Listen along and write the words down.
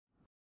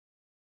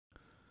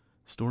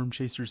Storm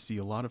chasers see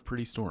a lot of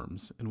pretty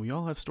storms, and we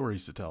all have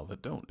stories to tell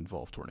that don't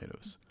involve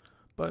tornadoes.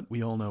 But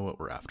we all know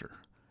what we're after.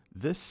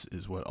 This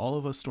is what all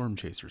of us storm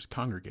chasers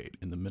congregate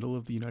in the middle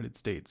of the United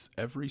States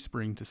every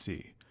spring to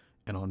see.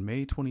 And on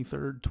May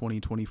 23rd,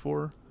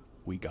 2024,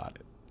 we got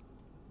it.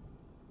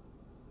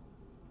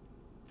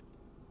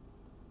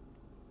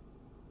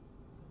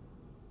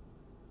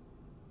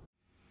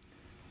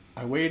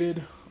 I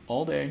waited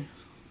all day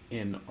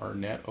in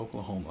Arnett,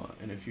 Oklahoma.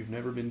 And if you've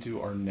never been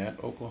to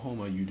Arnett,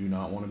 Oklahoma, you do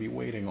not want to be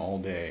waiting all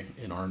day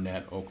in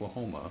Arnett,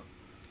 Oklahoma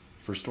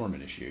for storm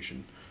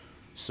initiation.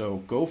 So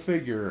go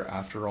figure,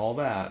 after all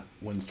that,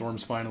 when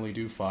storms finally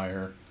do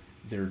fire,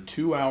 they're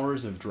 2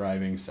 hours of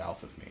driving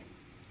south of me.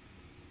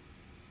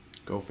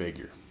 Go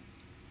figure.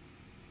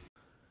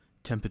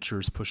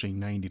 Temperatures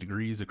pushing 90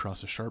 degrees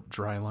across a sharp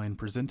dry line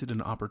presented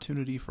an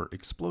opportunity for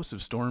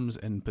explosive storms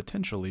and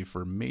potentially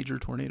for major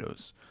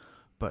tornadoes,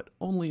 but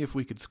only if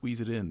we could squeeze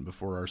it in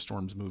before our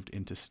storms moved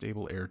into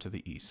stable air to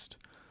the east.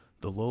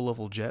 The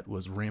low-level jet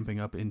was ramping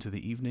up into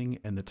the evening,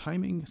 and the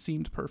timing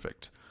seemed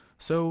perfect.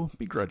 So,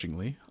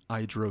 begrudgingly,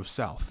 I drove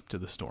south to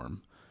the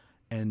storm.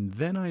 And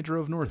then I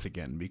drove north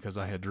again because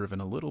I had driven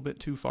a little bit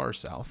too far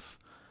south.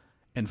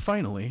 And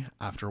finally,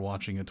 after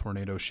watching a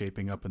tornado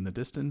shaping up in the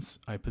distance,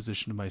 I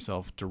positioned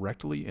myself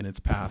directly in its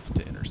path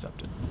to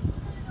intercept it.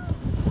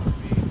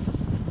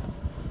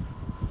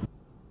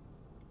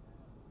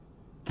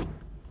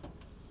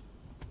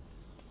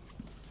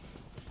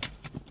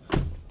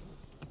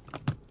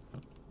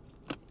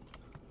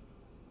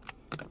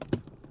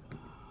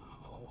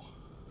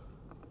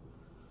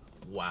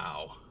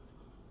 Wow.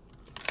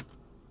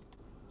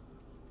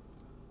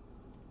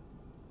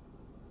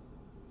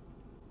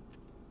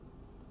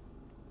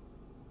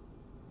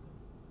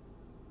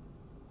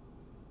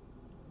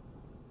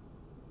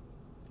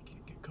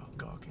 Can't get caught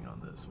gawking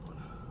on this one.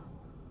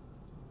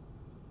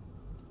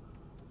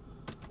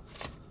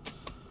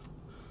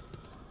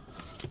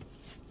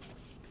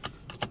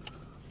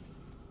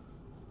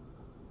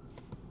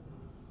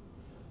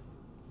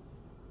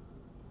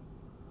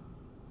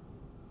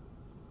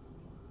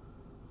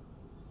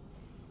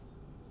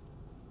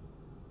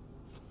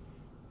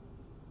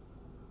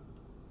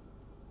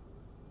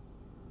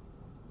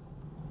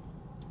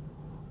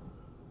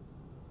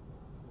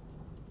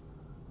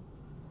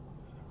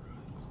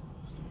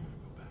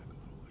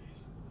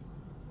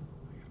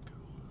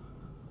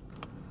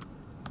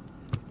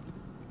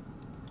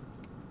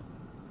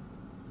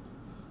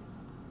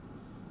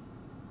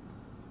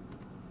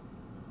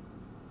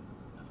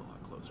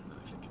 Closer than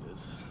I think it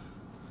is.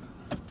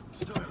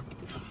 Still gotta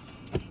move.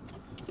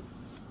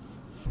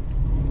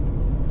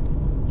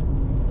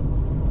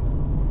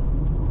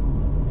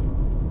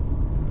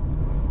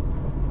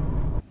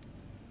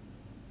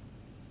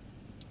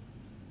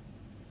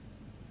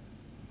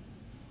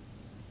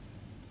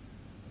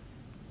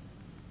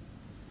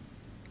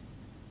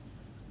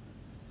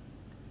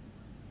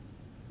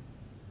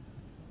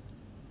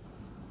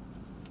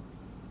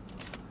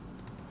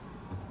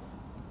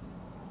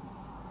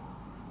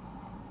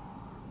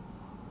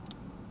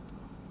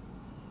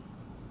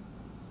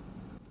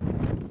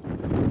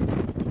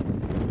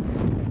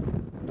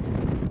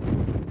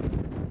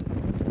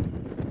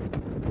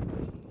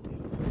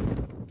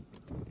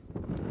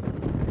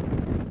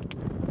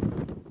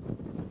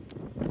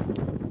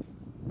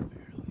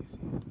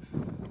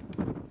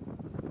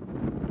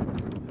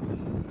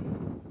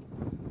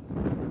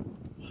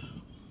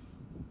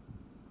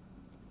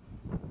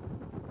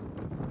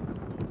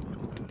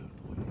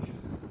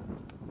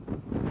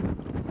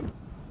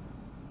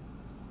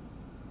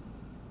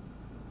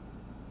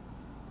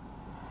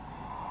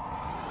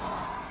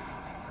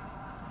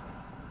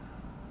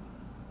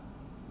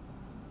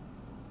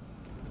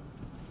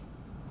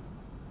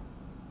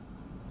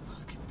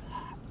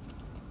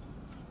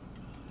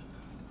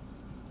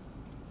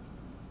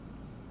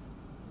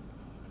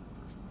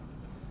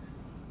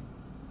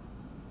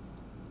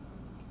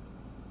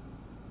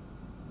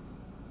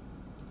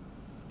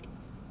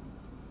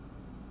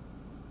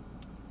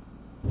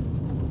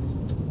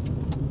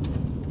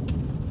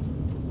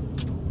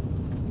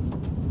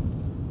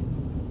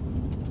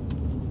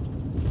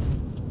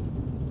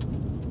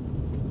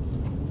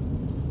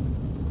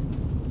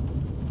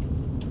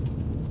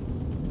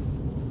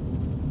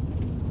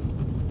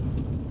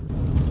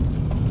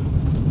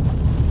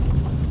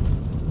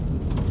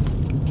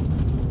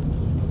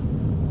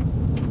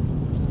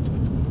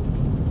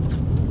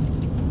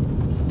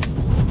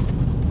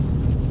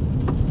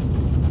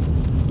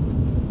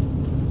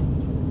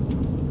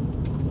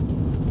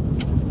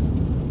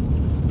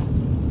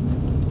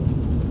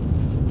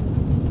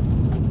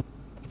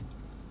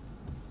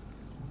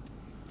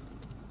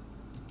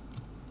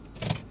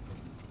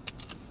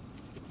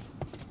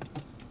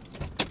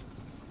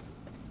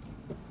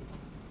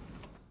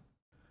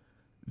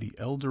 The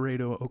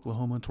Eldorado,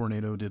 Oklahoma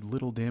tornado did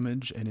little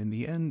damage, and in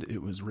the end,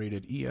 it was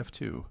rated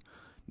EF2.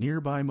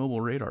 Nearby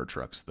mobile radar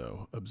trucks,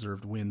 though,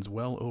 observed winds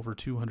well over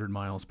 200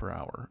 miles per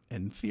hour,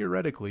 and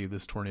theoretically,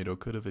 this tornado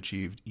could have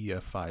achieved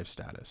EF5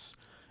 status.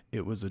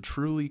 It was a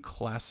truly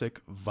classic,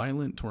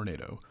 violent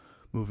tornado,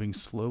 moving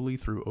slowly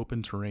through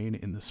open terrain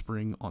in the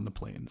spring on the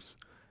plains.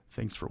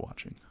 Thanks for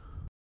watching.